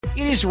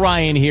It is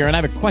Ryan here, and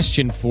I have a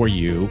question for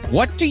you.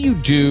 What do you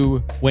do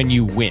when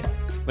you win?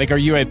 Like, are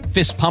you a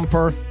fist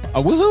pumper,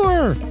 a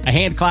woohooer, a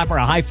hand clapper,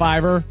 a high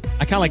fiver?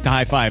 I kind of like the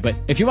high five, but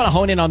if you want to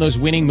hone in on those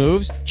winning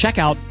moves, check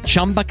out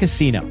Chumba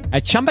Casino.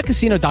 At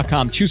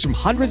ChumbaCasino.com, choose from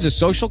hundreds of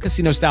social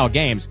casino-style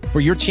games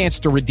for your chance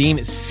to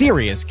redeem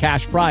serious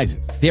cash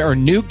prizes. There are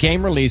new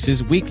game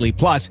releases weekly,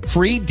 plus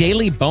free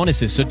daily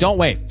bonuses, so don't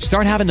wait.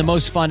 Start having the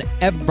most fun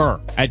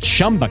ever at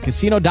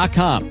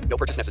ChumbaCasino.com. No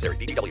purchase necessary.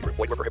 VGW. Void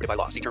where prohibited by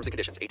law. See terms and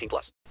conditions.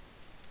 18+.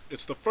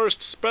 It's the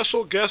first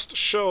special guest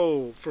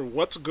show for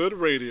What's Good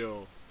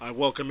Radio. I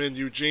welcome in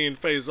Eugene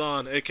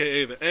Faison,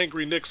 a.k.a. the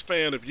Angry Knicks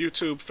Fan of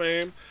YouTube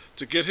fame,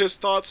 to get his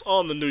thoughts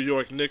on the New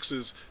York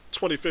Knicks'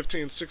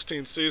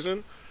 2015-16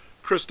 season,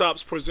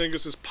 Kristaps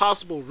Porzingis'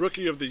 possible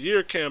Rookie of the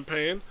Year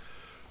campaign,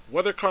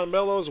 whether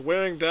Carmelo's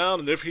wearing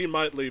down and if he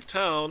might leave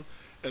town,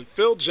 and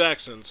Phil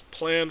Jackson's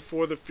plan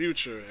for the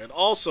future, and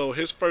also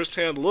his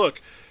first-hand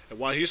look at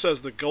why he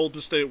says the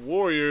Golden State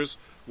Warriors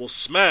will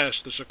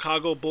smash the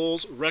Chicago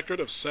Bulls' record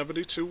of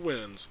 72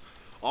 wins.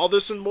 All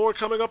this and more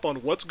coming up on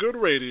What's Good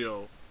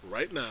Radio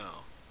right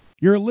now.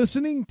 You're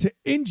listening to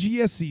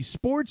NGSC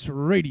Sports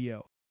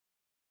Radio.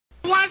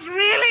 What's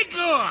really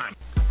good?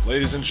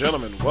 Ladies and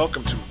gentlemen,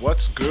 welcome to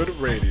What's Good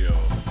Radio,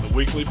 the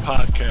weekly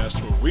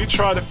podcast where we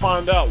try to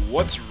find out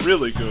what's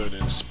really good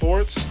in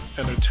sports,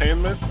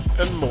 entertainment,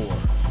 and more.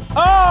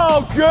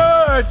 Oh,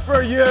 good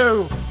for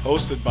you!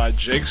 Hosted by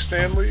Jake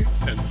Stanley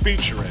and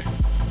featuring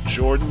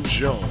Jordan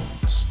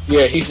Jones.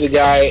 Yeah, he's the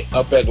guy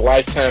up at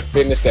Lifetime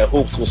Fitness that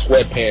hoops with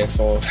sweatpants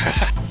on.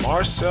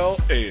 Marcel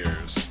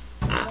Ayers.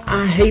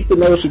 I hate the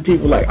notion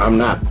people like, I'm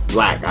not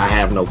black, I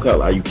have no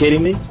color. Are you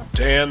kidding me?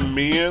 Dan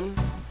Meehan.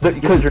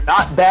 Because you're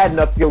not bad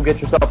enough to go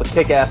get yourself a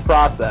kick-ass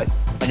prospect,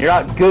 and you're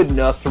not good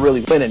enough to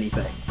really win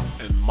anything.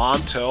 And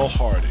Montel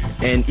Hardy.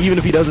 And even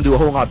if he doesn't do a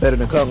whole lot better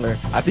than Cutler,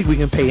 I think we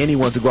can pay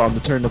anyone to go out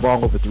and turn the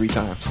ball over 3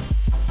 times.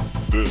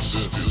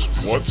 This is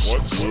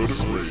What's Good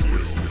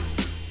Radio.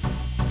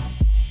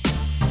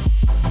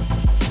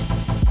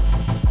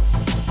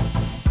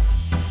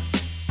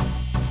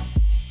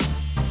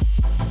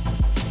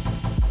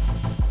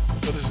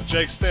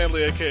 Jake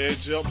Stanley, a.k.a.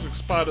 Jumping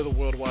Spider, the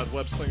Worldwide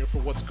Web Slinger for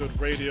What's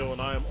Good Radio, and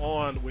I am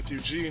on with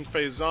Eugene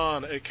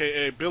Faison,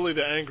 a.k.a. Billy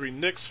the Angry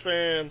Knicks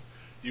Fan.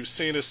 You've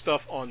seen his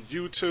stuff on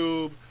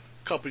YouTube.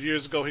 A couple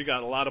years ago, he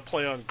got a lot of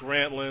play on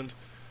Grantland.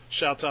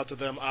 Shouts out to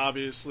them,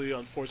 obviously.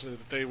 Unfortunately,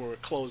 that they were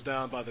closed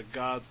down by the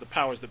gods, the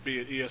powers that be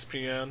at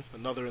ESPN.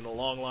 Another in the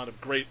long line of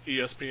great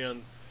ESPN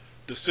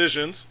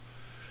decisions.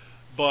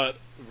 But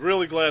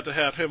really glad to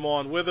have him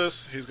on with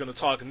us. He's going to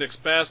talk Knicks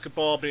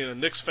basketball, being a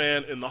Knicks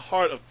fan in the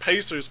heart of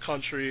Pacers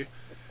country,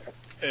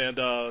 and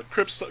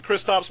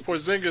Kristaps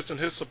Porzingis and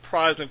his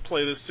surprising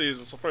play this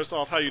season. So first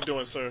off, how you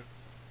doing, sir?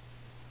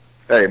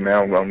 Hey,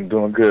 man, I'm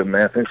doing good,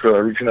 man. Thanks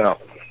for reaching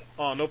out.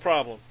 Oh, no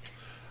problem.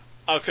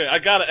 Okay, I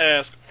got to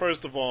ask,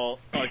 first of all,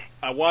 like,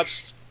 I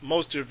watched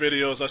most of your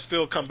videos. I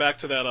still come back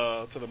to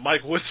that to the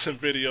Mike Woodson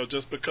video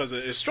just because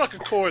it struck a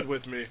chord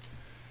with me.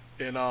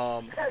 And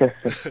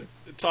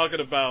talking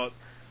about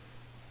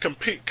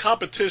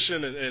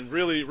competition and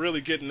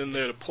really getting in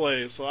there to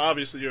play. So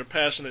obviously you're a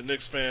passionate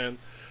Knicks fan,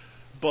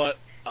 but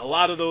a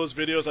lot of those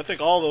videos, I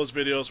think all those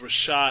videos were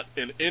shot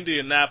in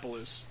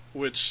Indianapolis,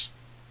 which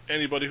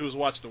anybody who's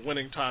watched the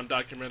Winning Time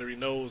documentary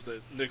knows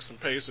that Knicks and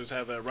Pacers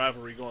have that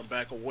rivalry going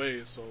back a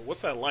ways. So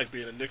what's that like,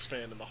 being a Knicks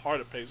fan in the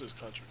heart of Pacers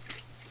country?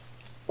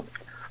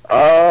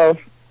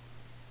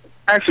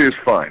 Actually, it's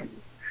fun.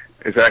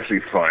 It's actually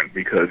fun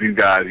because these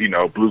guys,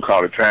 blue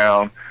collar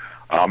town.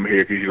 I'm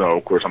here because,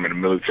 of course, I'm in the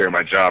military.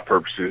 My job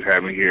purposes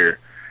have me here,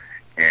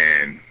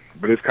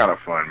 but it's kind of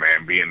fun,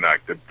 man, being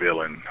like the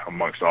villain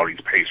amongst all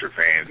these Pacer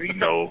fans.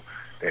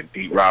 That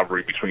deep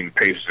rivalry between the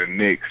Pacers and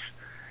Knicks.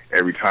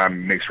 Every time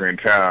the Knicks are in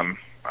town,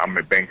 I'm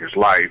at Banker's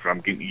Life.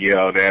 I'm getting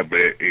yelled at, but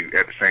at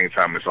the same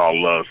time, it's all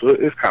love. So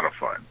it's kind of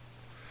fun.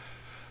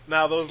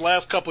 Now, those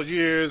last couple of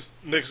years,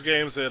 Knicks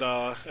games at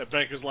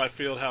Bankers Life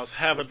Fieldhouse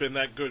haven't been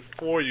that good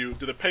for you.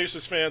 Do the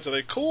Pacers fans, are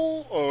they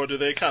cool, or do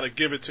they kind of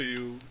give it to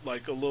you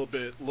like a little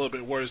bit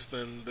worse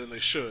than they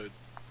should?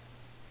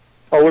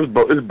 Oh, it's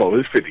both. It's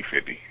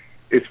 50-50.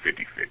 It's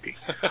 50-50.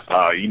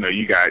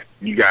 You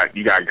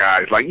got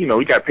guys like,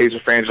 we got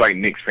Pacers fans like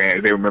Knicks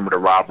fans. They remember the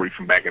rivalry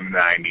from back in the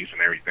 90s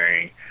and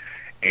everything.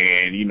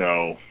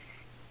 And,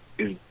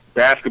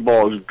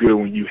 basketball is good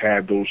when you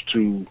have those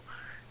two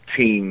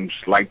teams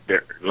like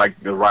the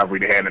rivalry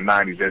they had in the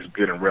 90s that's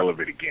good and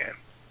relevant again.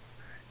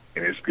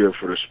 And it's good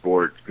for the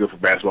sport, it's good for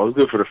basketball, it's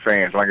good for the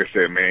fans. Like I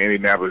said, man,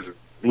 Indianapolis is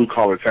a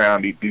blue-collar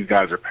town. These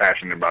guys are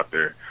passionate about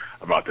their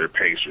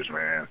Pacers,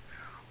 man.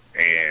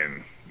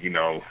 And,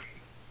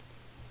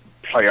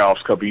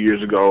 playoffs a couple of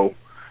years ago,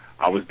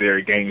 I was there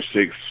at Game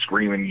 6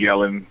 screaming,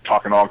 yelling,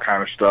 talking all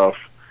kind of stuff.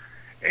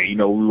 And,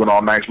 we went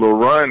on a nice little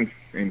run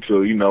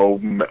until,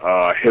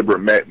 Hibbert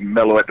met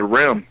Melo at the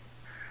rim.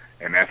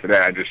 And after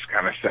that, I just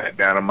kind of sat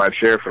down in my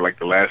chair for like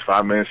the last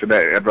 5 minutes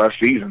of our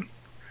season.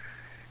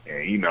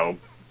 And,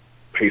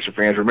 Pacer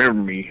fans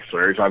remember me, so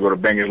every time I go to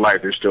Banger's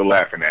Life, they're still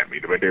laughing at me.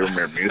 But they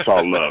remember me. It's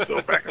all love,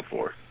 though, back and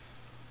forth.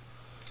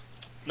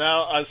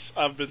 Now,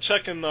 I've been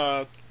checking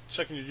your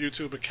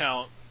YouTube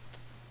account,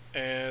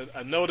 and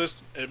I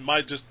noticed it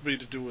might just be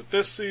to do with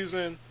this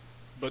season,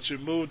 but you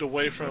moved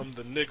away from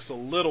the Knicks a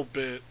little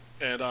bit,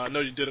 and I know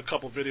you did a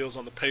couple videos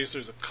on the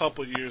Pacers a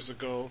couple years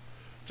ago,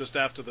 just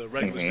after the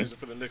regular season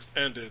for the Knicks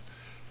ended.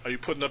 Are you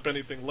putting up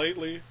anything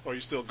lately, or are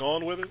you still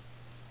going with it?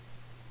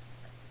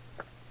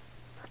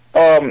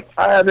 I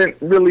haven't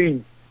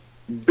really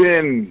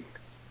been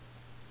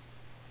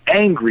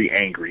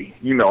angry.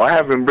 You know, I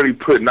haven't really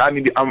put.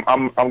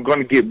 I'm going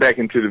to get back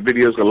into the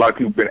videos. A lot of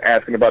people have been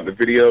asking about the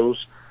videos,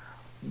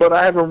 but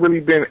I haven't really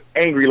been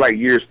angry like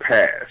years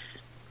past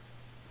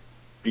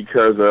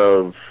because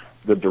of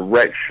the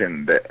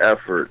direction, the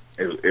effort,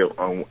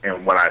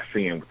 and what I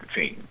see with the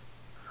team.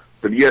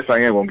 But yes, I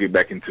am going to get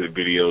back into the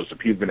videos. The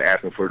people have been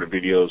asking for the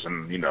videos,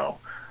 and you know,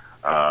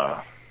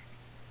 I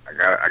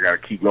got to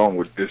keep going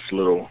with this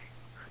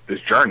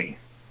journey.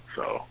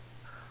 So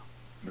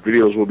the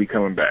videos will be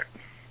coming back.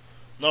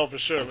 No, for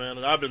sure, man,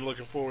 and I've been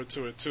looking forward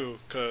to it too,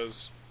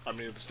 because I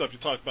mean, the stuff you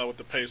talk about with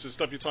the Pacers, the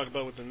stuff you talk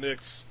about with the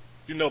Knicks,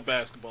 you know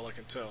basketball, I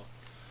can tell.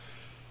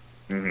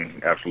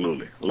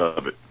 Absolutely,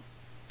 love it.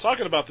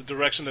 Talking about the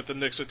direction that the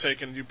Knicks are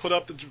taking, you put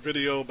up the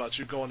video about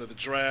you going to the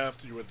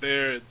draft. You were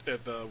there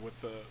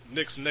with the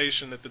Knicks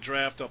Nation at the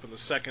draft up in the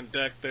second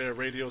deck there,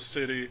 Radio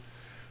City.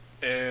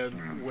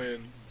 And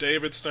when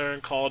David Stern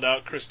called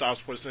out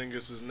Kristaps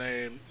Porzingis'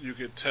 name, you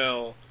could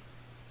tell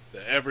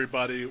that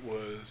everybody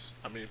was,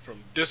 I mean, from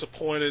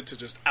disappointed to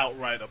just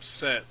outright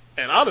upset.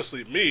 And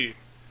honestly,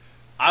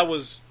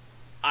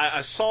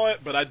 I saw it,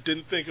 but I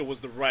didn't think it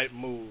was the right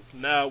move.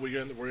 Now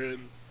we're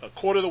in a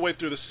quarter of the way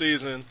through the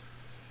season.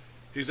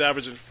 He's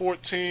averaging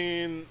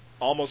 14,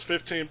 almost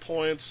 15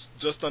 points,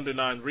 just under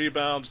 9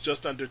 rebounds,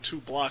 just under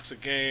 2 blocks a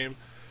game,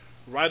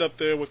 right up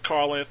there with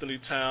Karl Anthony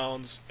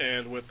Towns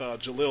and with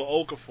Jahlil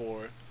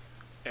Okafor.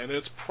 And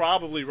it's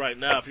probably right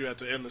now, if you had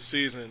to end the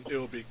season, it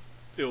will be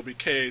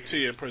KAT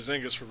and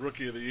Porzingis for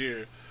Rookie of the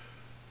Year.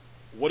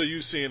 What do you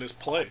see in his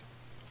play?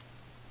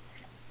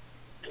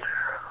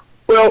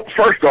 Well,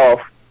 first off,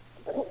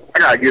 I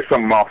gotta get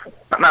something off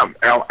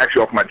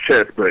my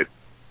chest, but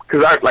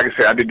because like I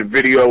said, I did the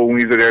video when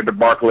we were there at the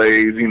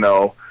Barclays. You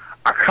know,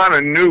 I kind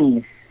of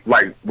knew,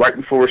 like right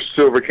before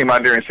Silver came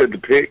out there and said the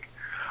pick,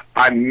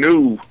 I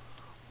knew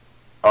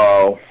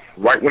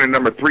right when the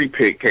number 3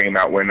 pick came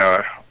out, when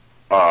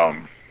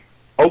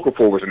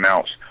Okafor was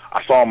announced.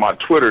 I saw on my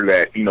Twitter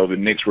that, you know, the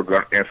Knicks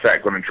were in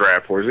fact going to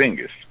draft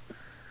Porzingis.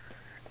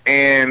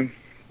 And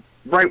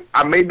right,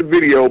 I made the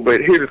video,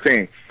 but here's the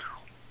thing.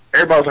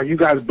 Everybody was like, you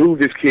guys booed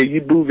this kid, you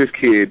booed this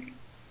kid.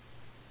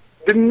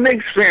 The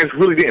Knicks fans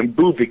really didn't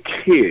boo the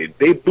kid.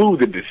 They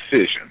booed the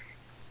decision.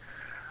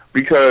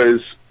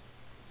 Because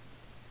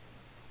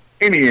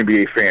any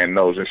NBA fan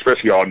knows,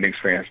 especially all Knicks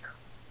fans,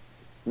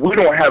 we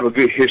don't have a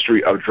good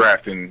history of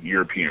drafting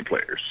European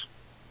players.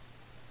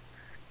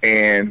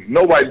 And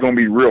nobody's going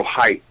to be real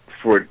hyped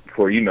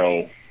for, you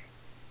know,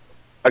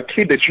 a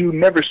kid that you've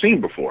never seen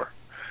before.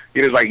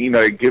 It is like, you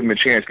know, give him a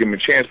chance, but,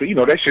 you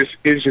know,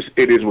 it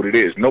is what it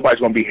is. Nobody's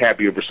going to be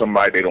happy over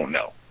somebody they don't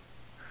know.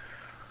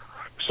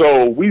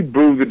 So we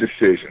booed the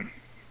decision.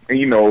 And,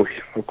 you know,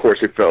 of course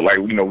it felt like,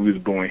 you know, we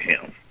was booing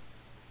him.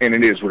 And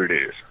it is what it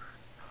is.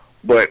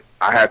 But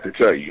I have to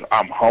tell you,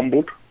 I'm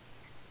humbled.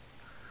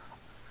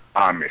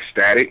 I'm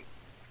ecstatic.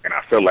 And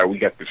I felt like we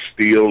got the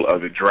steal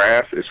of the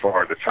draft as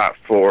far as the top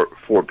four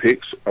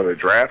picks of the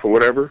draft or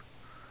whatever.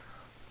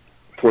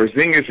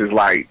 Porzingis is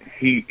like,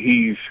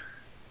 he's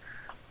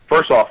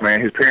first off,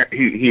 man, his parent,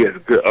 he has a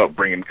good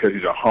upbringing because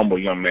he's a humble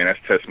young man. That's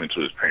testament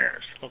to his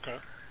parents. Okay.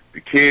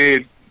 The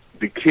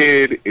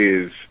kid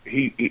is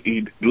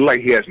he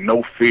like he has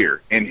no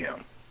fear in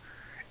him.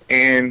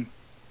 And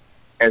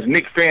as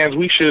Knicks fans,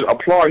 we should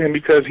applaud him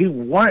because he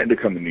wanted to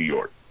come to New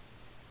York.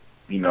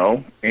 You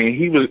know, and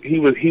he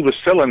was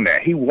selling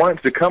that. He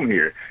wanted to come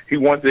here. He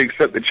wanted to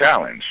accept the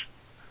challenge.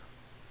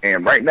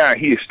 And right now,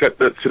 he has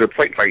stepped up to the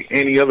plate like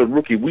any other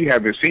rookie we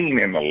haven't seen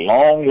in a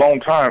long,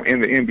 long time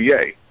in the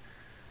NBA.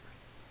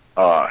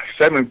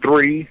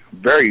 7'3",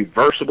 very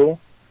versatile,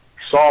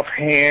 soft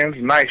hands,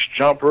 nice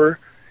jumper,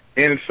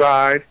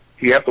 inside.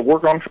 He has to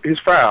work on his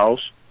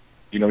fouls.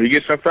 You know, he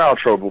gets in foul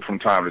trouble from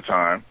time to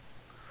time.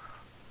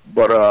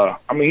 But,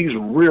 I mean, he's a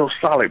real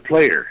solid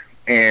player.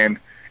 And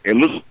it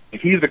looks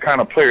like he's the kind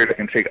of player that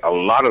can take a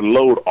lot of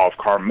load off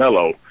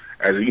Carmelo.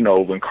 As you know,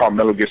 when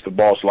Carmelo gets the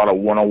ball, it's a lot of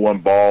one-on-one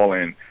ball,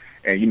 and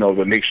you know,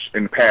 the Knicks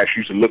in the past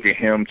used to look at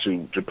him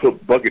to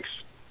put buckets,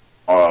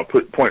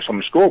 put points on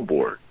the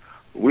scoreboard.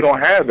 We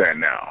don't have that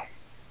now.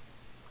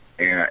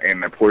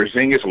 And the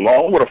Porzingis,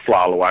 along with a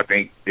follow, I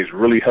think, is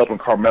really helping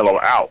Carmelo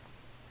out.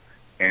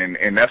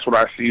 And that's what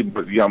I see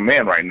with the young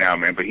man right now,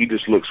 man. But he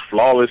just looks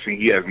flawless, and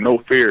he has no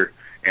fear.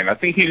 And I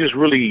think he's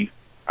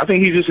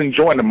just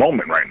enjoying the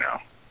moment right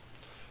now.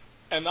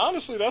 And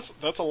honestly, that's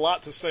a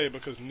lot to say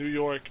because New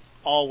York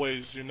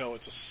always, you know,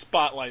 it's a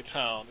spotlight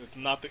town. It's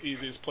not the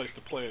easiest place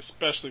to play,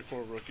 especially for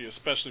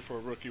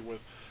a rookie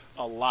with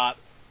a lot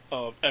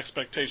of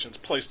expectations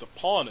placed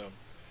upon him.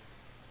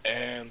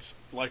 And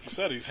like you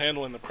said, he's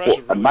handling the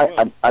pressure Well, really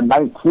well. a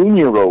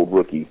 19-year-old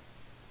rookie,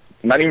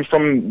 not even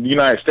from the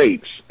United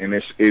States, and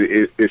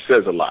it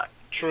says a lot.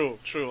 True.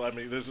 I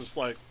mean, this is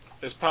like,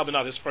 it's probably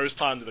not his first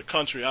time to the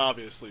country,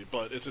 obviously,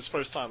 but it's his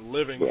first time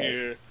living Right.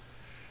 here,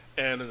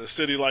 and in a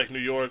city like New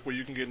York where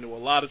you can get into a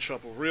lot of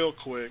trouble real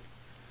quick.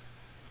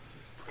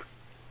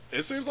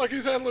 It seems like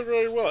he's handling it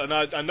very well. And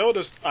I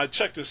noticed, I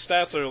checked his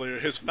stats earlier,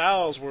 his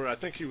fouls were, I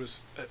think he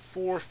was at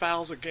 4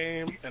 fouls a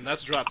game, and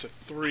that's dropped to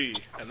 3,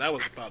 and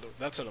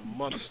that's in a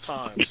month's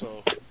time,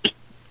 so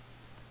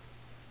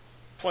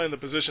playing the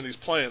position he's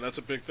playing, that's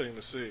a big thing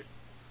to see.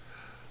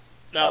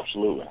 Now,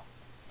 Absolutely.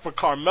 for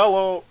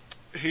Carmelo,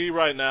 he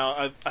right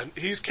now,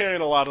 he's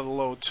carrying a lot of the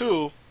load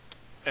too,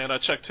 and I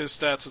checked his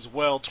stats as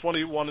well,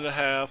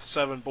 21.5,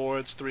 7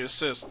 boards, 3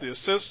 assists. The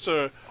assists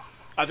are,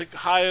 I think,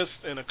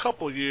 highest in a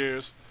couple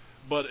years,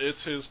 but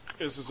this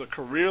is a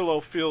career low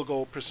field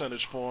goal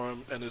percentage for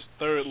him, and his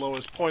third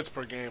lowest points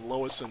per game,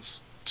 lowest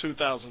since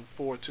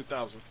 2004,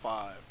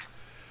 2005.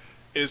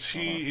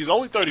 He's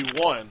only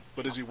 31,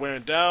 but is he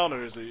wearing down,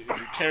 or is he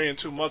carrying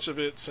too much of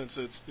it, since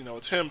it's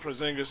him,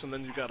 Porzingis, and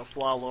then you got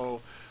Flalo,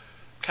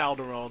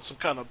 Calderon, some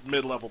kind of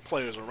mid-level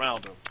players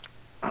around him.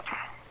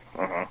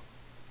 Uh-huh.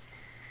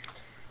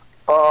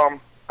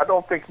 I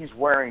don't think he's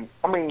wearing.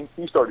 I mean,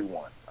 he's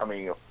 31. I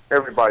mean,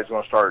 everybody's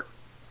going to start,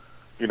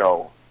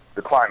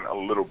 declining a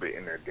little bit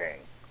in their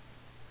game.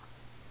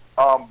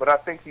 But I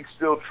think he's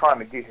still trying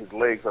to get his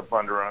legs up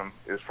under him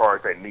as far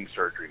as that knee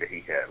surgery that he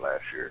had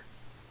last year.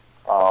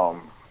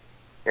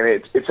 And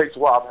it takes a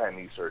while. I've had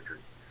knee surgery,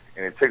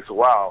 and it takes a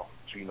while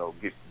to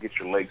get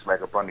your legs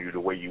back up under you the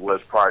way you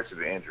was prior to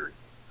the injury.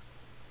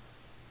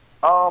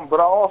 But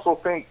I also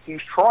think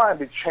he's trying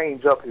to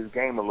change up his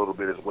game a little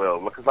bit as well,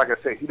 because, like I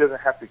said, he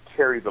doesn't have to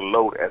carry the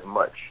load as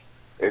much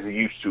as he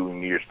used to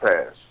in years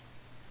past.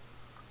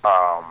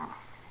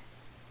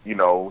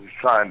 He's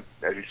trying,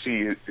 as you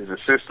see, his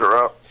assists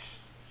are up.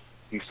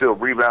 He's still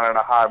rebounding at a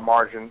high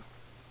margin,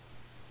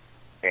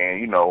 and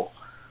he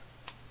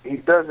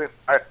doesn't.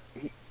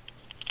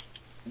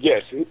 He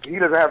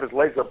doesn't have his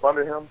legs up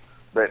under him,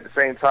 but at the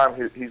same time,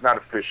 he's not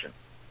efficient,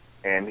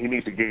 and he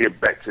needs to get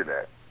back to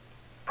that.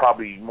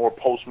 Probably more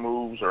post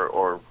moves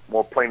or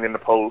more playing in the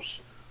post,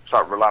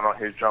 start relying on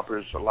his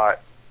jumpers a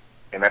lot,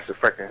 and that's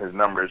affecting his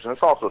numbers. And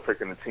it's also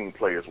affecting the team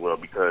play as well,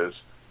 because,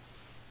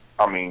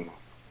 I mean,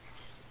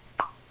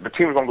 the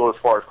team is going to go as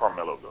far as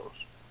Carmelo goes.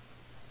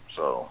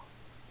 So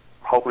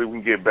hopefully we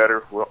can get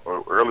better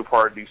early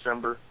part of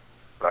December.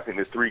 But I think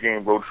this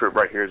 3-game road trip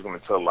right here is going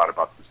to tell a lot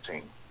about this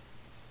team.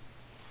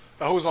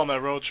 Now, who's on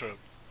that road trip?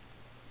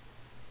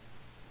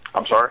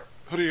 I'm sorry?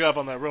 Who do you have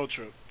on that road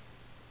trip?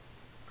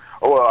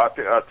 Oh, well, I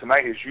think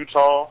tonight is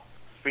Utah,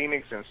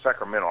 Phoenix, and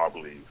Sacramento, I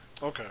believe.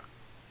 Okay.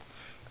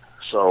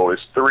 So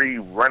it's three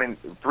running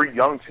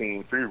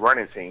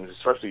teams,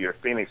 especially your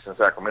Phoenix and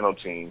Sacramento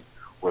team,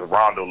 with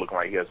Rondo looking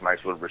like he has a nice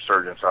little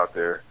resurgence out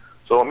there.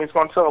 So, I mean, it's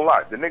going to tell a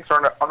lot. The Knicks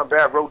are on a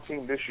bad road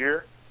team this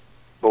year,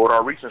 but with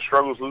our recent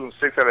struggles, losing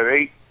 6 out of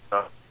 8,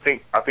 I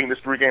think this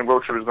 3-game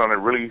road trip is going to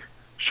really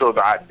show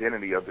the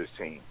identity of this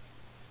team.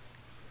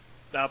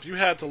 Now, if you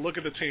had to look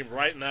at the team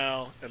right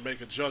now and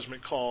make a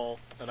judgment call,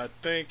 and I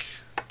think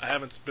I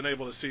haven't been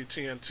able to see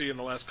TNT in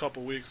the last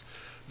couple weeks,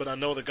 but I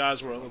know the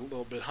guys were a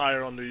little bit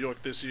higher on New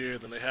York this year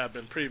than they have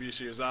been previous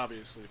years,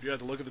 obviously. If you had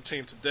to look at the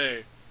team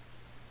today,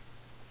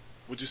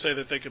 would you say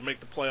that they could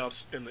make the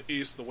playoffs in the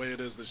East the way it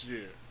is this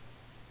year?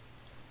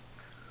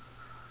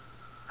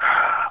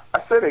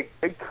 I said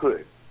they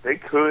could. They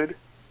could.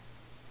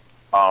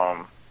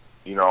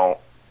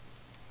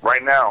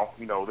 Right now,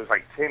 there's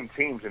like 10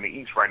 teams in the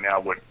East right now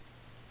with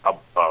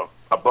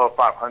above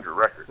 500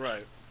 records.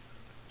 Right.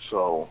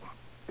 So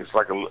it's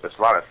like it's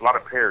a lot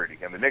of parity,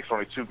 and the Knicks are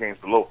only 2 games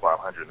below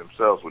 500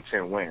 themselves with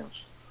 10 wins.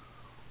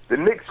 The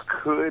Knicks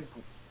could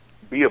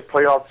be a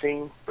playoff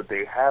team, but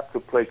they have to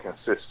play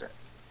consistent.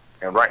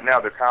 And right now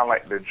they're kind of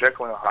like they're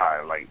Jekyll and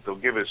Hyde. Like they'll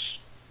give us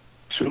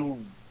 2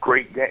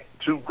 great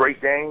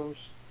games,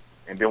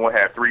 and then we'll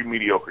have 3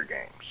 mediocre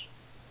games.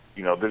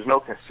 There's no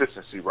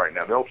consistency right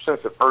now. No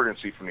sense of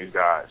urgency from these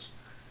guys,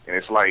 and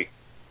it's like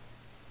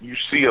you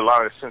see a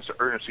lot of sense of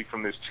urgency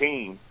from this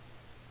team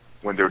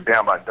when they're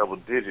down by double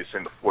digits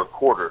in the fourth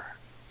quarter,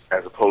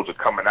 as opposed to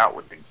coming out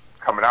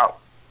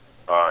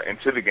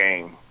into the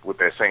game with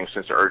that same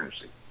sense of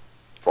urgency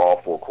for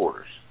all 4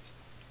 quarters.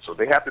 So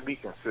they have to be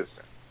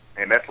consistent,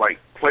 and that's like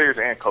players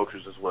and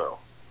coaches as well.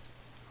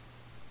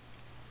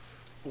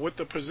 With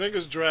the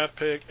Porzingis draft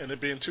pick and it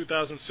being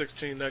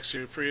 2016 next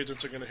year, free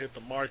agents are going to hit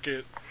the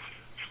market.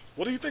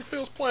 What do you think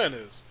Phil's plan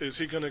is? Is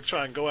he going to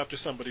try and go after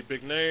somebody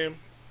big name?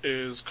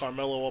 Is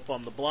Carmelo up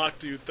on the block,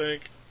 do you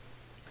think?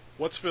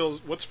 What's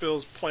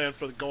Phil's plan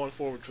for going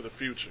forward for the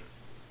future?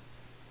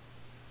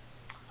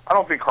 I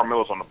don't think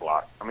Carmelo's on the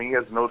block. I mean, he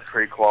has no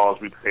trade clause.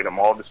 We paid him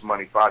all this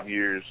money, 5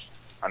 years.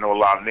 I know a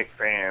lot of Knicks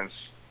fans,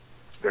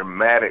 they're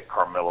mad at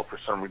Carmelo for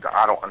some reason.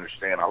 I don't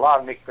understand. A lot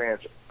of Knicks fans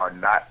are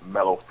not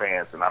Melo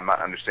fans, and I'm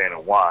not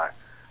understanding why.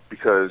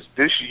 Because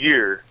this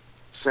year,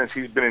 since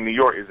he's been in New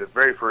York, is the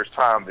very first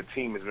time the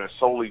team has been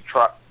solely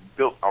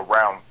built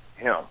around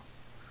him.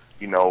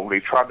 You know, they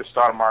tried to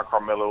start a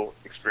Carmelo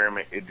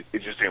experiment.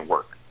 It just didn't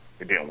work.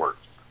 It didn't work.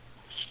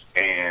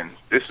 And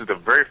this is the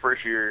very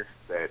first year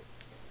that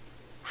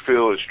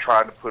Phil has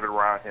tried to put it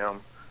around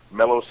him.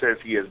 Melo says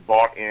he has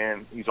bought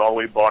in. He's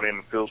always bought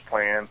in Phil's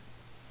plan.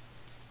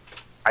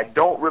 I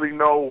don't really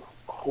know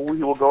who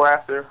he will go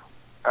after.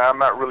 I'm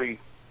not one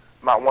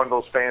of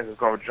those fans that's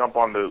going to jump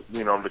on the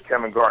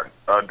Kevin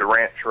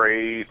Durant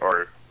trade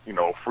or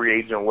free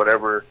agent or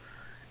whatever.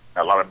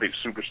 A lot of big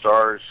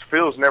superstars.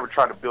 Phil's never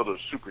tried to build a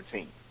super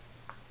team,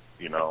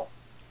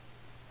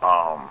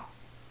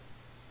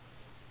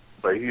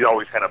 but he's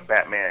always had a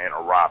Batman and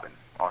a Robin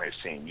on his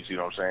team. You see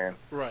what I'm saying?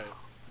 Right.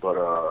 But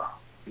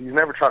he's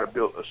never tried to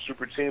build a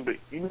super team. But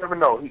you never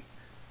know.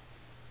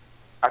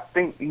 I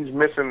think he's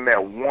missing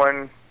that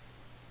one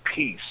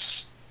piece,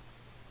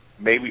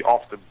 maybe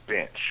off the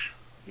bench.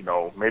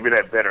 Maybe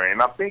that veteran.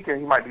 And I'm thinking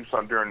he might do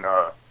something during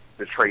the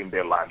trading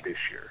deadline this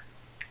year.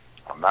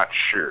 I'm not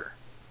sure.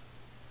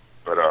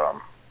 But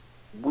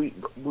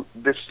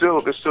there's still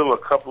a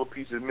couple of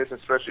pieces missing,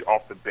 especially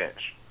off the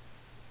bench.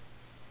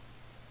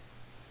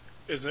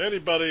 Is there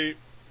anybody?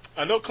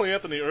 I know Clay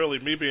Anthony early.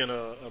 Me being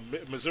a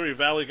Missouri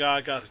Valley guy,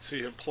 I got to see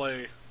him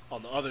play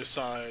on the other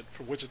side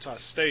for Wichita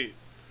State.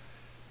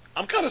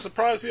 I'm kind of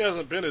surprised he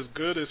hasn't been as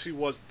good as he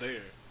was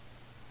there.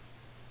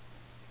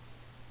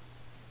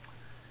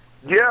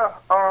 Yeah,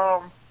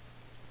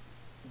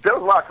 there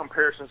was a lot of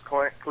comparisons.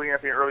 Clay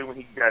Anthony early when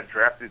he got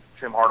drafted,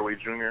 Tim Hardaway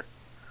Jr.,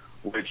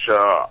 which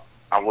I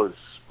was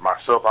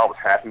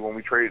happy when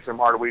we traded Tim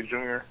Hardaway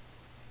Jr.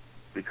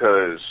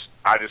 because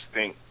I just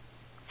think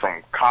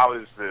from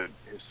college to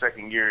his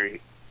second year,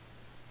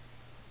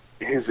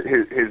 his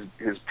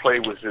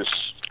play was just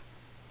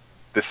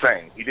the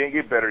same. He didn't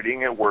get better, he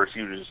didn't get worse.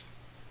 He was just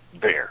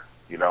there,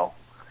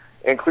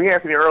 And Clay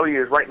Anthony early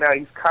is right now.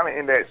 He's kind of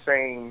in that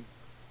same.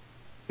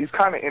 He's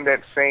kind of in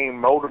that same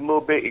mode a little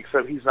bit,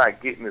 except he's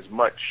not getting as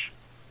much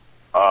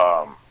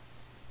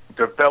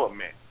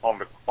development on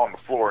the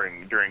floor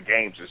and during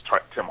games as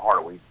Tim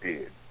Hardaway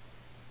did.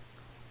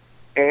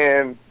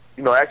 And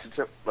actually,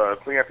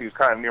 Clay Anthony is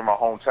kind of near my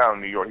hometown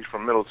in New York. He's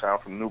from Middletown,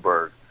 from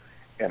Newburgh,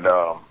 and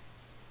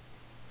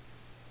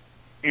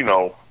he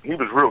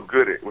was real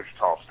good at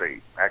Wichita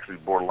State. Actually,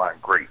 borderline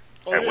great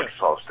at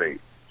Wichita State.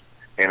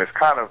 And it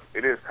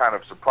is kind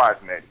of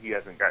surprising that he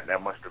hasn't gotten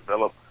that much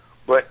developed,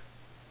 but.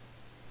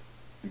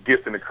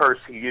 Gift and the curse,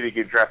 he did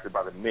get drafted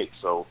by the Knicks,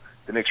 so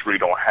the Knicks really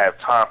don't have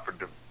time for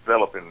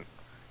developing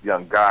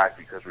young guys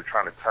because we're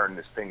trying to turn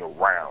this thing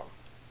around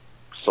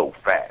so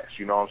fast.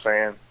 You know what I'm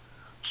saying?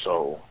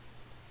 So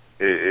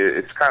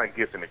it's kind of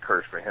gift and the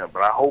curse for him,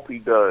 but I hope he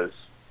does.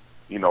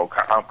 I'm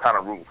kind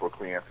of rooting for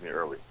Clay Anthony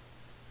early.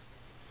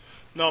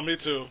 No, me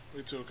too.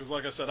 Because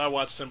like I said, I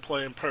watched him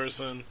play in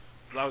person.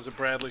 I was at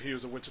Bradley, he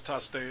was at Wichita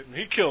State, and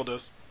he killed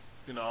us.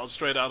 I'll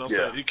straight out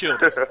say it. He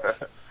killed us.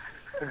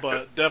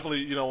 But definitely,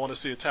 you don't want to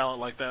see a talent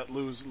like that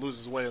lose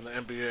his way in the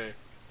NBA.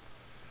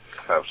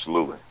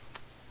 Absolutely.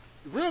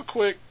 Real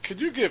quick, could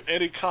you give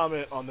any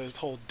comment on this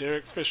whole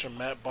Derek Fisher,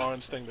 Matt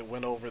Barnes thing that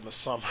went over in the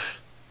summer?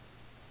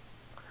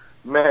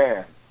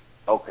 Man,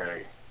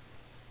 okay.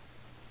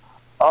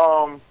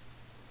 I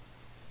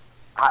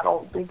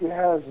don't think it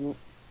has.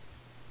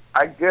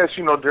 I guess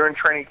during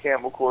training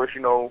camp, of course,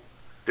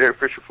 Derek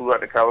Fisher flew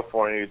out to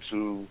California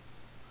to.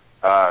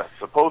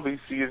 Supposedly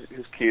see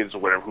his kids or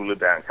whatever who lived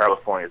down in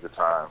California at the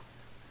time.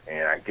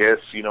 And I guess,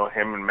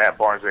 him and Matt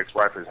Barnes'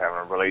 ex-wife is having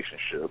a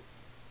relationship.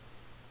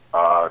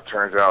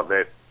 Turns out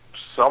that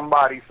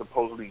somebody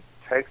supposedly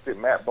texted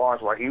Matt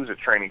Barnes while he was at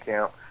training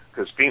camp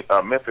because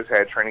Memphis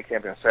had training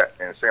camp in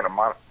Santa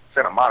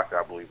Monica,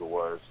 I believe it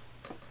was.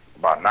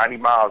 About 90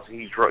 miles.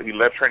 He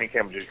left training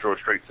camp and just drove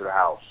straight to the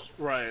house.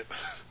 Right.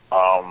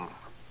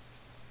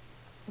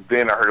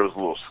 Then I heard it was a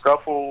little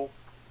scuffle.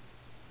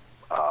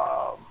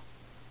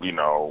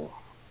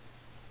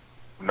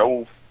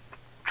 No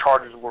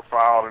charges were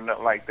filed or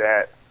nothing like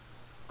that.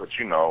 But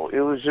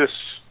it was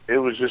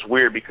just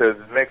weird because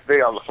the next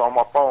day I saw on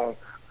my phone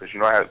because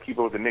I had to keep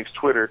up with the Knicks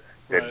Twitter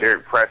that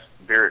Derek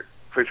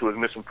Fisher was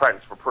missing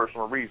practice for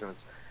personal reasons.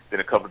 Then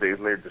a couple of days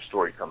later, the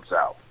story comes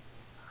out.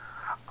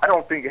 I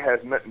don't think it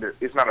has nothing.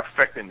 It's not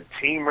affecting the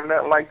team or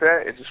nothing like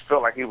that. It just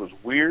felt like it was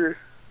weird,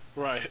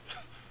 right,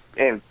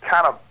 and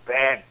kind of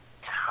bad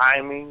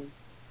timing.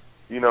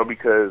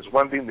 Because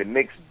one thing the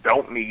Knicks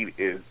don't need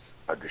is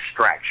a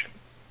distraction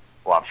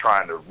while I'm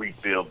trying to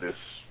rebuild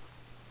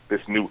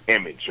this new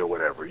image or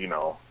whatever,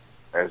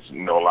 as a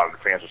lot of the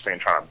fans are saying,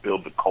 trying to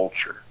build the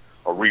culture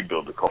or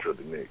rebuild the culture of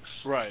the Knicks.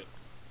 Right.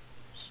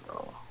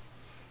 So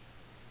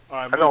all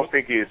right, I don't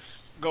think it's.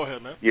 Go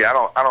ahead, man. Yeah,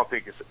 I don't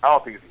think it's a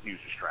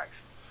huge distraction.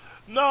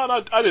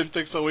 No, I didn't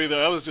think so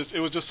either. It was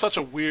just such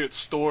a weird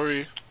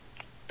story,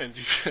 and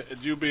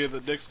you being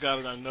the Knicks guy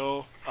that I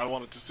know, I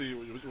wanted to see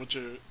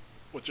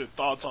what your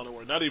thoughts on it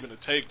were. Not even a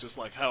take, just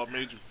like how it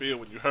made you feel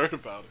when you heard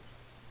about it.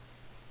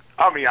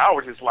 I mean, I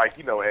was just like,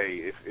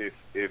 hey,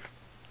 if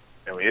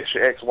it's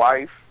your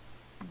ex-wife,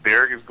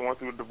 Derek is going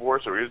through a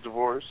divorce or is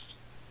divorced,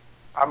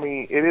 I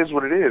mean, it is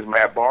what it is,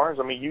 Matt Barnes.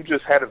 I mean, you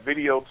just had a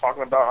video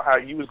talking about how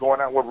you was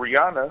going out with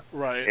Rihanna,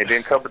 right? And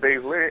then a couple of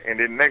days later, and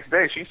then the next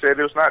day she said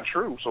it was not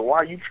true. So why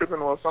are you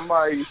tripping on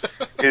somebody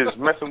is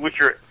messing with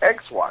your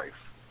ex-wife?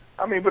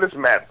 I mean, but it's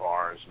Matt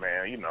Barnes,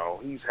 man. You know,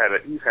 he's had.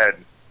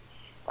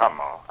 I don't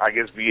know. I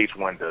guess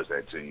VH1 does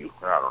that to you.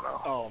 I don't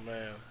know. Oh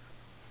man.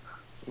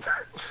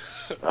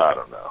 I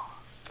don't know.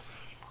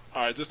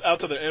 All right, just out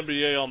to the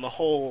NBA on the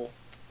whole.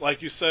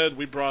 Like you said,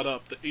 we brought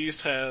up the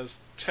East has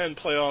 10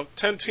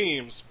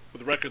 teams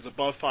with records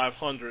above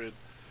 500.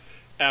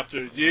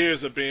 After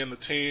years of being the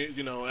team,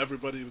 you know,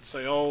 everybody would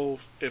say, "Oh,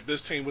 if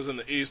this team was in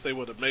the East, they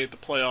would have made the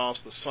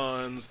playoffs." The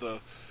Suns,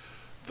 the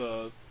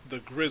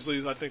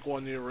Grizzlies, I think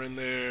one year were in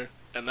there,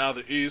 and now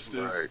the East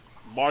is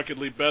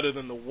markedly better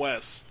than the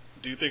West.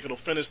 Do you think it'll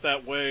finish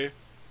that way?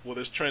 Will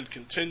this trend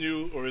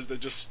continue, or is there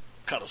just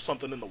kind of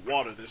something in the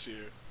water this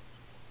year?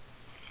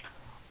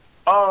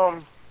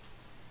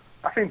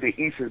 I think the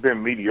East has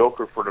been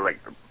mediocre for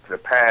the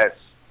past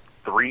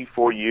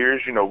 3-4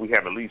 years. You know, we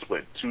have at least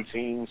 2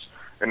 teams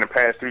in the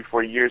past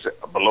 3-4 years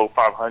below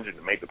 500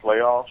 to make the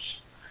playoffs,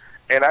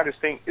 and I just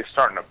think it's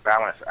starting to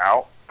balance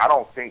out. I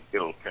don't think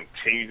it'll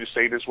continue to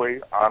stay this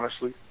way,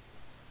 honestly,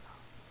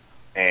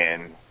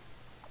 and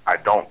I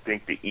don't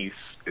think the East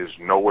is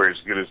nowhere as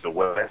good as the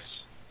West.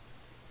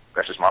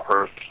 That's just my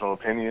personal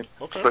opinion.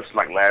 Okay. Especially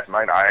like last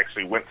night, I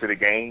actually went to the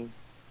game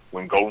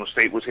when Golden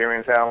State was here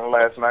in town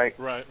last night.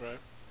 Right.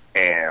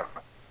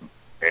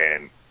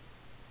 And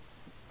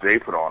they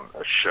put on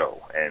a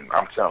show, and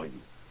I'm telling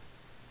you,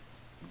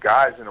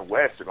 guys in the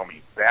West are going to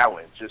be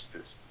battling just to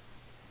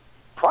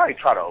probably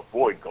try to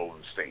avoid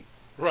Golden State.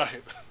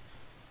 Right.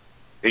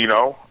 You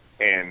know,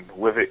 and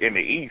with it in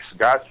the East,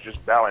 guys are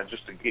just battling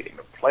just to get in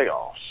the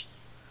playoffs.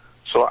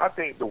 So I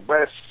think the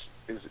West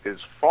is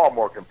far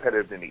more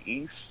competitive than the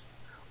East.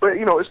 But,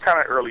 you know, it's kind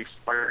of early.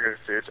 Like I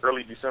said, it's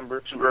early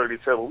December, too early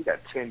to tell. But we got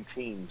 10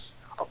 teams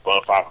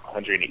above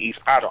 500 in the East.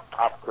 I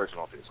personally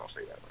don't think it's going to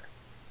stay that way.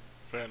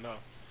 Fair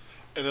enough.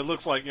 And it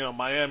looks like, you know,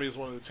 Miami is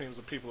one of the teams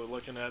that people are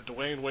looking at.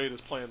 Dwayne Wade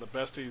is playing the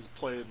best he's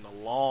played in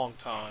a long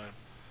time.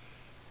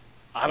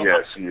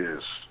 Yes, he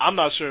is. I'm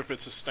not sure if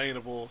it's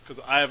sustainable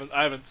because I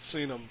haven't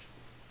seen him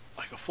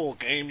like a full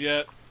game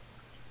yet.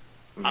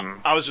 Mm-hmm.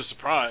 I was just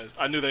surprised.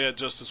 I knew they had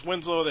Justice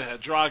Winslow, they had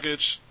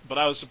Dragic, but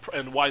I was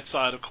and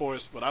Whiteside, of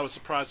course. But I was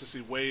surprised to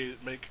see Wade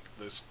make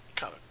this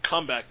kind of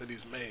comeback that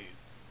he's made.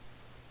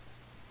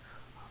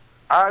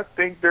 I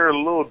think they're a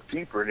little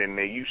deeper than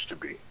they used to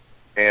be,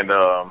 and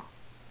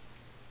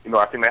you know,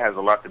 I think that has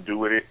a lot to do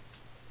with it.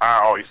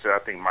 I always said I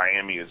think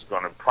Miami is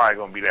probably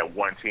going to be that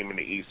one team in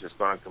the East that's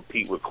going to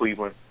compete with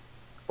Cleveland,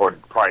 or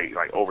probably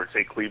like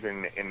overtake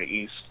Cleveland in the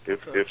East,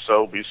 if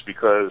so,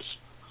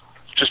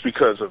 just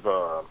because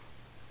of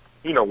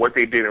you know, what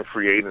they did in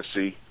free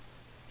agency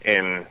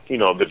and, you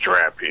know, the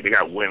draft pick. They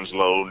got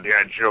Winslow, they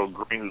got Joe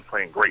Green, who's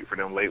playing great for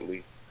them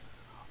lately.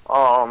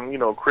 You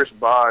know, Chris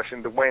Bosh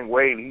and Dwayne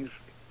Wade.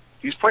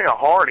 He's playing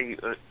hard.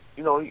 You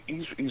know,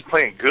 he's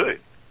playing good.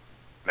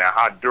 Now,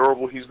 how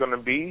durable he's going to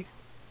be,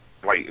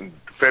 like in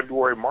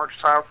February, March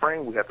time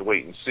frame, we have to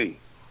wait and see.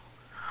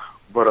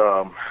 But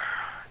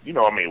you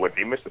know, I mean,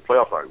 they missed the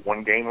playoffs like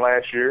one game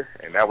last year,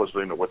 and that was,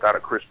 you know, without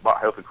a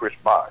healthy Chris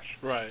Bosh.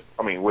 Right.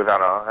 I mean,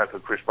 without a healthy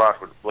Chris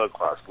Bosh with the blood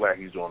clots. Glad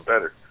he's doing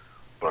better.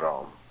 But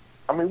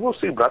I mean, we'll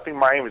see. But I think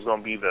Miami's going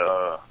to be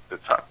the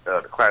top,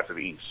 the class of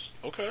the East.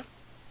 Okay.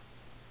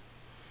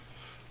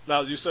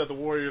 Now, you said the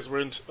Warriors were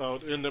in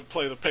the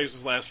play the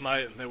Pacers last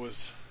night, and there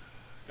was,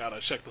 gotta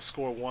check the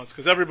score once,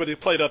 because everybody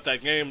played up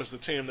that game as the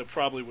team that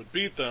probably would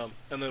beat them,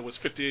 and then it was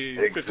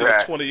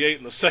 50-28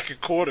 in the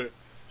second quarter.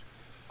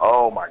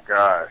 Oh my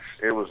gosh.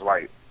 It was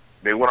like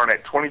they went on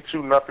that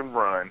 22-0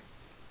 run,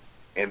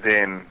 and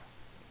then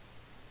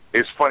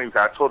it's funny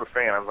because I told a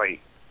fan, I was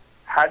like,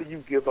 how do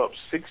you give up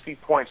 60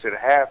 points at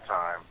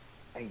halftime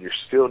and you're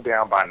still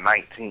down by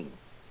 19?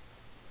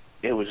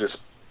 It was just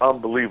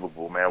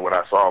unbelievable, man, what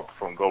I saw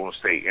from Golden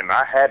State, and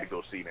I had to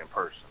go see it in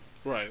person.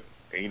 Right.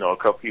 And, you know, a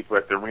couple people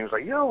at the arena was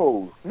like,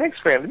 yo, Knicks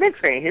fan, the Knicks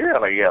ain't here.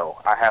 I'm like, yo,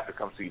 I have to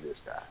come see this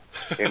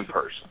guy in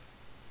person.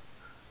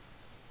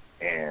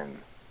 And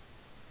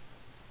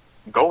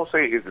Golden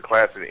State is the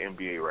class of the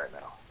NBA right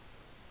now.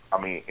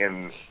 I mean,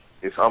 and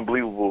it's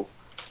unbelievable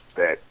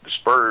that the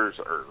Spurs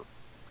are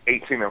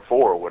 18-4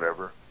 or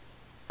whatever.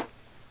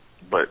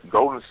 But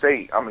Golden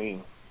State, I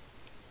mean,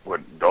 what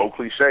the old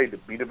cliche, to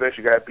be the best,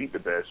 you got to beat the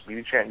best. Be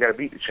the champ, you got to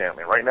beat the champ.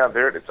 And right now,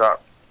 they're at the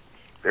top.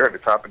 They're at the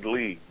top of the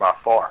league by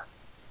far.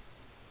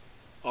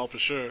 Oh, for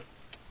sure.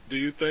 Do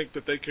you think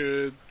that they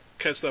could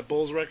catch that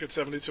Bulls record,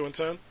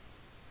 72-10?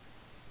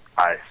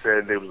 I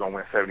said they was going to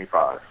win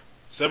 75.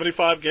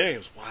 75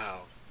 games.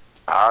 Wow.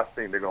 I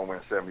think they're going to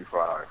win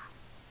 75.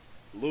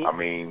 I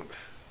mean,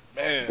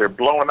 man, they're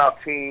blowing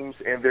out teams,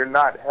 and they're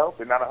not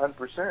healthy, not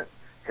 100%.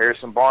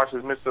 Harrison Barnes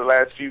has missed the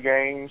last few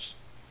games.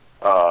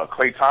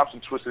 Klay Thompson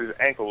twisted his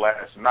ankle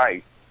last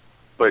night.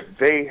 But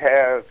they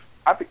have,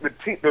 I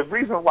think the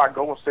reason why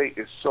Golden State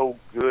is so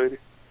good,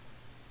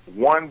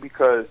 one,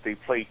 because they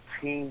play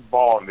team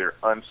ball and they're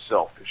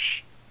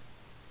unselfish.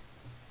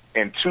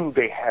 And two,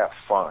 they have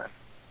fun.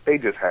 they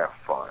just have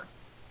fun.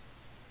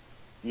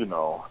 You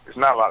know, it's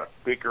not a lot of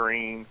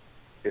bickering.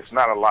 It's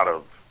not a lot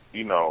of,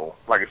 you know,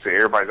 like I said,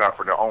 everybody's out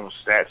for their own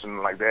stats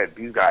and like that.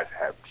 These guys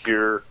have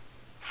pure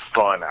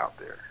fun out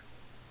there.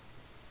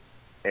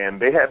 And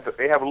they have a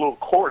little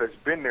core that's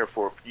been there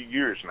for a few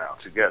years now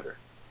together.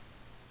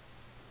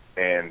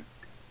 And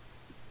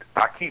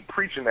I keep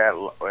preaching that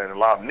in a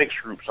lot of Knicks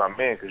groups I'm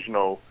in because, you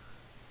know,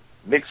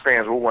 Knicks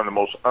fans, we're one of the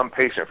most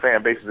impatient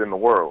fan bases in the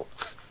world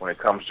when it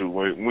comes to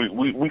when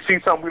we see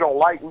something we don't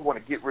like, we want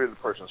to get rid of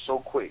the person so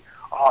quick.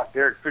 Oh,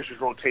 Derek Fisher's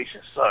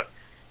rotation sucked.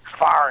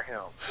 Fire him.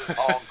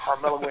 Oh,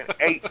 Carmelo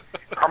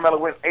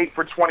went 8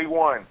 for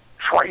 21.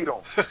 Trade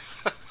him.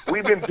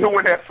 We've been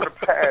doing that for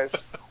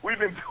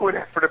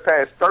the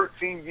past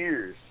 13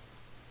 years.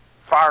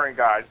 Firing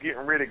guys,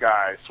 getting rid of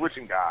guys,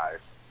 switching guys,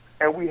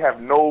 and we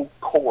have no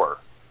core.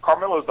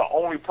 Carmelo is the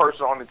only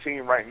person on the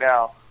team right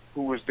now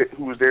who was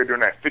there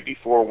during that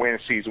 54-win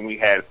season we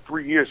had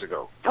 3 years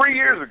ago. 3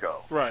 years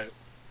ago. Right.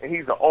 And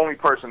he's the only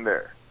person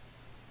there.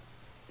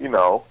 You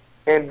know,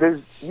 and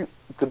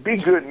to be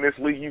good in this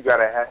league, you got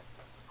to have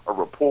a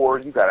rapport,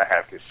 you got to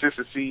have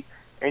consistency,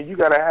 and you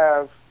got to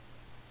have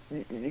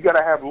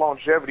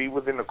longevity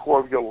within the core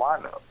of your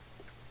lineup.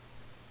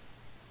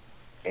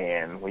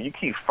 And when you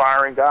keep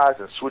firing guys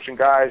and switching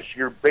guys,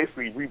 you're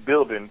basically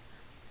rebuilding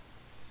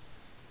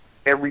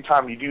every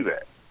time you do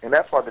that. And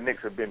that's why the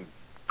Knicks have been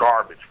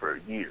garbage for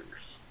years.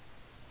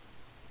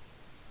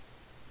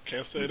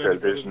 Can't say because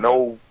that. there's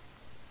no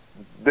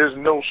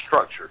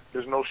structure.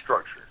 There's no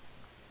structure.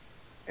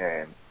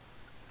 And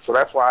so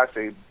that's why I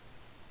say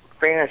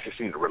fans just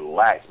need to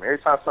relax. Man, every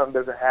time something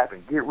doesn't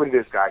happen, get rid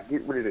of this guy,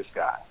 get rid of this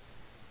guy.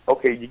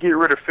 Okay, you get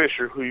rid of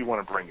Fisher, who you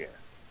want to bring in?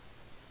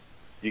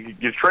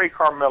 You trade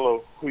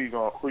Carmelo, who you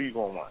gonna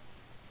want?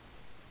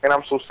 And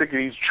I'm so sick of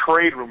these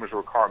trade rumors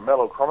with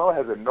Carmelo. Carmelo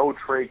has a no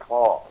trade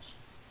clause.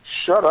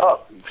 Shut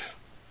up.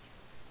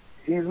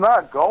 He's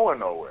not going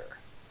nowhere.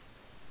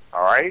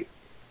 All right?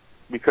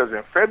 Because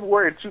in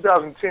February of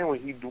 2010, when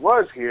he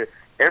was here,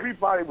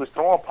 everybody was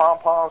throwing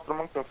pom-poms,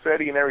 throwing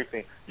confetti and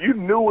everything. You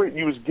knew what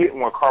you was getting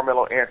when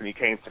Carmelo Anthony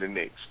came to the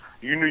Knicks.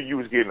 You knew you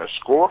was getting a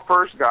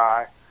score-first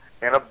guy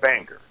and a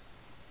banger.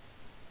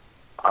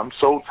 I'm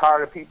so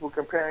tired of people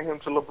comparing him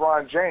to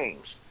LeBron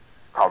James.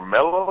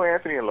 Carmelo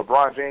Anthony and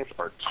LeBron James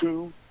are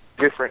two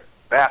different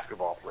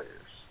basketball players.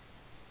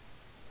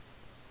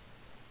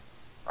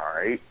 All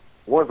right?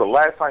 When's the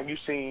last time you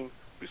seen,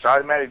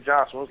 besides Magic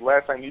Johnson, when's the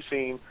last time you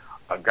seen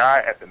a guy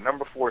at the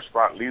number 4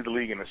 spot lead the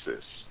league in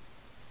assists?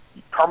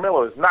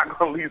 Carmelo is not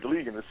going to lead the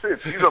league in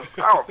assists. He's a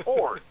power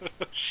forward.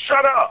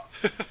 Shut up.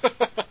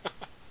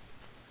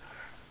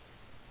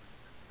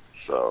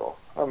 So,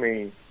 I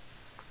mean,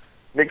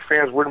 Knicks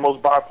fans, we're the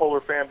most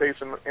bipolar fan base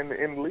in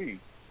the league.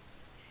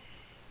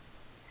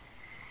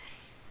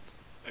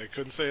 I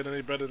couldn't say it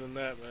any better than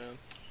that, man.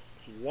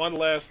 One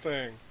last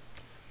thing.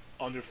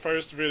 On your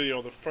first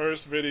video, the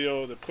first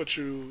video that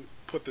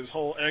put this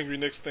whole Angry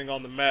Knicks thing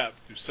on the map,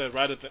 you said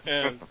right at the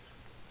end,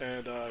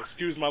 and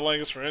excuse my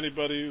language for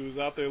anybody who's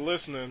out there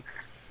listening,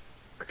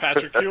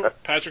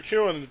 Patrick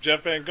Ewing and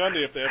Jeff Van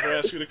Gundy, if they ever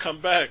ask you to come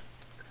back,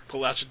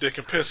 pull out your dick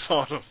and piss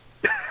on them.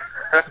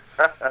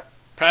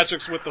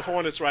 Patrick's with the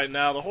Hornets right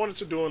now. The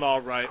Hornets are doing all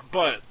right,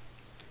 but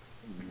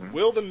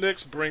will the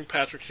Knicks bring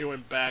Patrick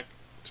Ewing back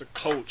to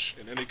coach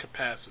in any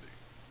capacity?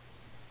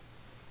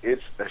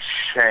 It's a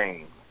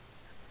shame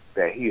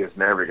that he has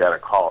never got a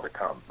call to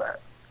come back.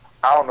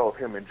 I don't know if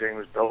him and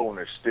James Dolan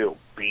are still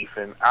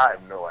beefing. I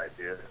have no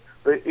idea.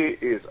 But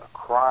it is a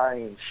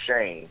crying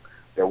shame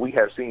that we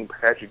have seen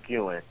Patrick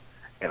Ewing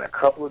in a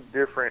couple of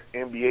different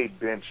NBA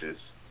benches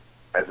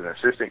as an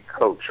assistant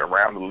coach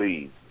around the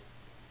league,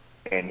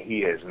 and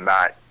he has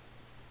not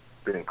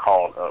been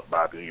called up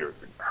by the New York.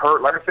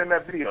 Like I said in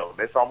that video,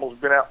 that's almost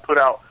been put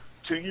out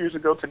 2 years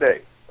ago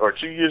today, or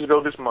 2 years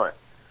ago this month.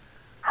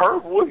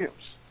 Herb Williams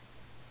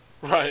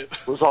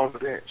was on the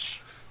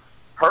bench.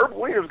 Herb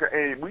Williams,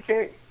 and we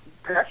can't.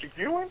 Patrick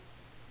Ewing?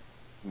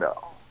 No,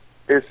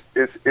 it's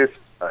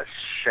a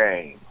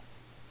shame.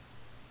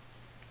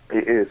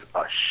 It is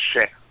a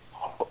shame.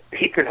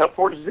 He could help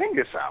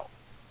Porzingis out.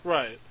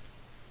 Right.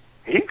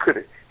 He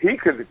could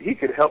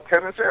help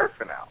Kevin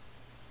Serafin out.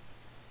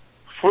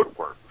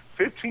 Footwork,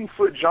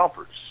 15-foot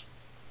jumpers.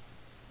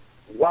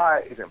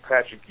 Why isn't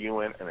Patrick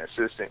Ewing an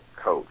assistant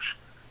coach?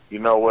 You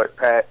know what,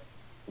 Pat?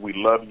 We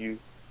love you.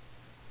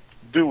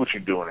 Do what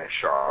you're doing in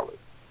Charlotte.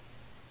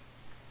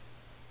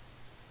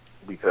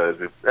 Because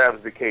if that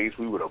was the case,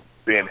 we would have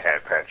been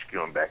had Patrick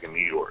Ewing back in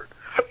New York.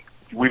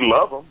 We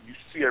love him. You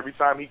see every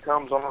time he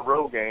comes on a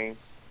road game,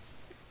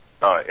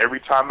 every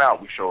time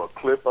out, we show a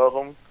clip of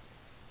him.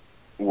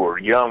 We're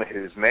yelling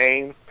his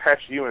name.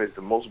 Patrick Ewing is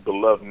the most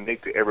beloved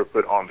Knick to ever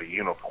put on the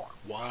uniform.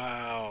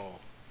 Wow.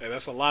 Hey,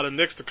 that's a lot of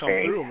Knicks to come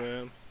through,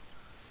 man.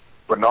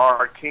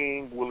 Bernard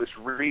King, Willis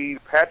Reed,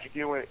 Patrick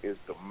Ewing is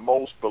the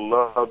most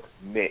beloved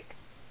Knick.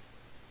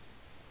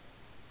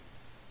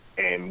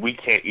 And we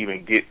can't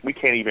even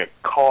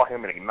call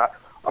him an ignite.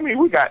 I mean,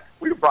 we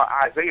brought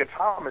Isaiah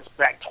Thomas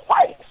back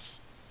twice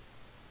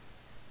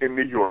in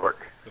New York.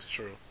 That's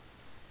true.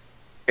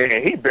 And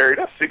he buried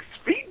us 6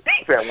 feet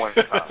deep at one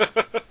time.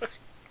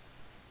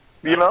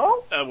 You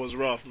know? That was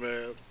rough,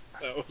 man.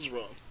 That was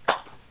rough.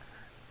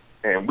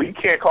 And we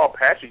can't call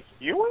Patrick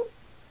Ewing?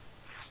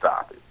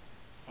 Stop it.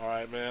 All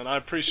right, man. I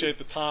appreciate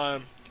the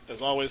time.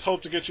 As always,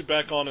 hope to get you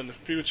back on in the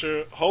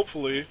future.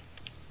 Hopefully,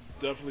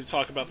 definitely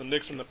talk about the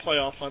Knicks in the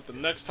playoff hunt the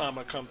next time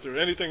I come through.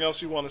 Anything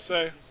else you want to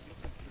say?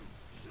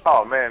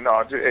 Oh, man,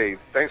 no. Hey,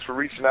 thanks for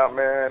reaching out,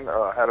 man.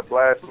 Had a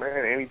blast,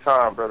 man.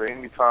 Anytime, brother.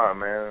 Anytime,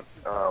 man.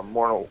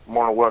 More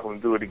than welcome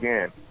to do it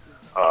again.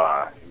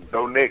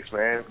 No Knicks,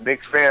 man.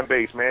 Knicks fan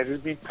base, man.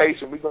 Just be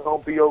patient. We're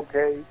going to be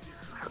okay.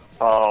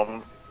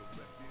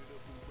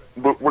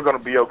 We're going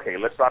to be okay.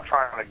 Let's stop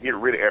trying to get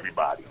rid of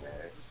everybody, man.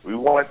 We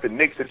want the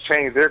Knicks to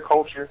change their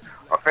culture.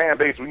 Our fan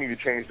base, we need to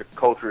change the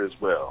culture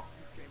as well.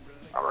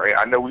 All right?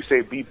 I know we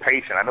say be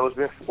patient. I know it's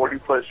been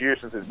 40-plus years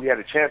since we had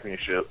a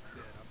championship,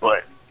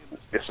 but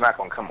it's not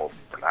going to come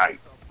overnight.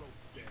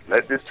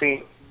 Let this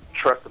team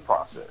trust the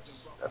process.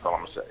 That's all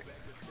I'm going to say.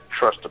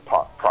 Trust the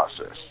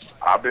process.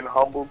 I've been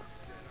humbled.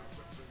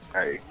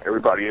 Hey,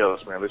 everybody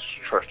else, man, let's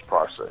trust the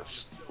process.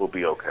 We'll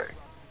be okay.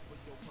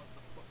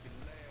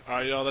 All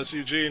right, y'all, that's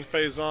Eugene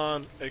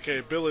Faison,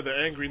 a.k.a. Billy the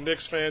Angry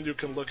Knicks Fan. You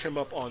can look him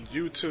up on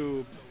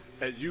YouTube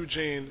at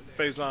Eugene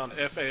Faison,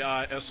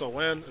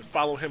 Faison, and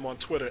follow him on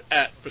Twitter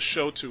at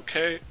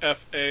Fasho2K,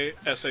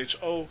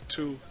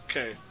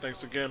 Fasho2K.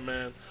 Thanks again,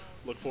 man.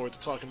 Look forward to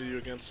talking to you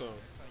again soon.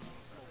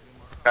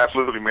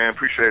 Absolutely, man.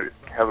 Appreciate it.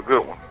 Have a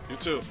good one. You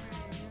too.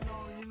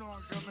 You know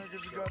I come here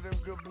because you got them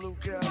good blue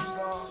caps,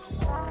 dog.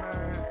 Come on,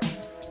 man.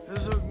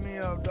 Just hook me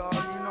up, dog. You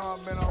know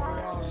I've been over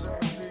here on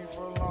 17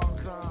 for a long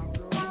time,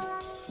 dude.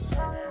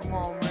 Come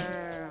on,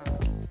 man.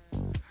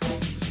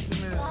 Just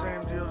give me the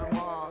same deal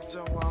tomorrow. I'll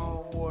tell my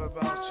homeboy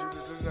about you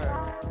today.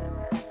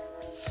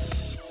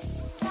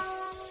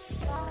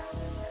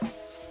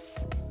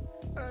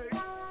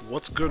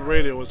 What's Good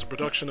Radio is a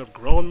production of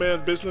Grown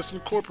Man Business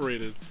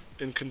Incorporated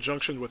in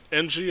conjunction with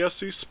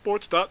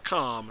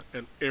NGSCSports.com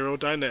and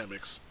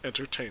Aerodynamics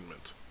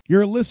Entertainment.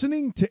 You're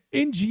listening to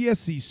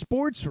NGSC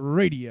Sports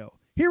Radio.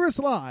 Hear us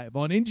live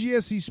on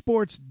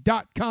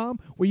NGSCSports.com,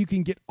 where you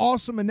can get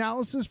awesome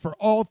analysis for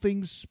all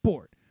things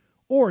sport.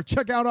 Or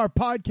check out our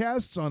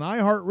podcasts on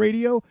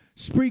iHeartRadio,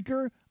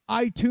 Spreaker,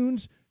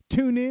 iTunes,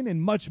 TuneIn,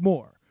 and much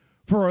more.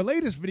 For our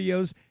latest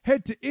videos,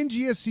 head to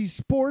NGSC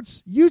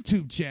Sports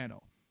YouTube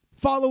channel.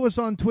 Follow us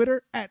on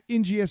Twitter at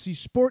NGSC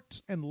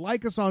Sports and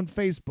like us on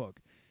Facebook.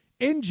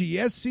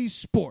 NGSC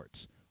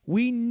Sports.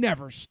 We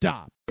never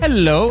stop.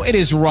 Hello, it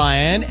is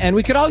Ryan, and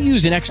we could all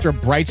use an extra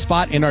bright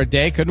spot in our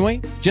day, couldn't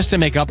we? Just to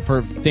make up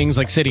for things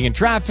like sitting in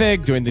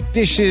traffic, doing the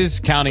dishes,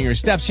 counting your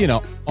steps, you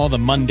know, all the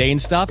mundane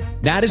stuff.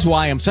 That is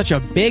why I'm such a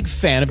big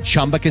fan of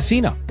Chumba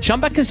Casino.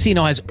 Chumba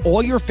Casino has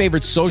all your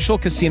favorite social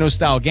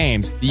casino-style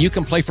games that you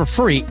can play for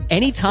free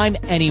anytime,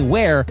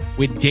 anywhere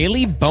with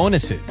daily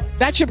bonuses.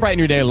 That should brighten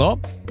your day a little.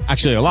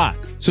 Actually, a lot.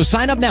 So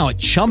sign up now at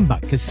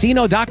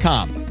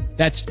ChumbaCasino.com.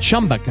 That's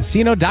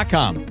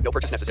ChumbaCasino.com. No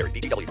purchase necessary.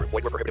 VGW Group.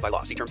 Void where prohibited by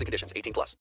law. See terms and conditions. 18+.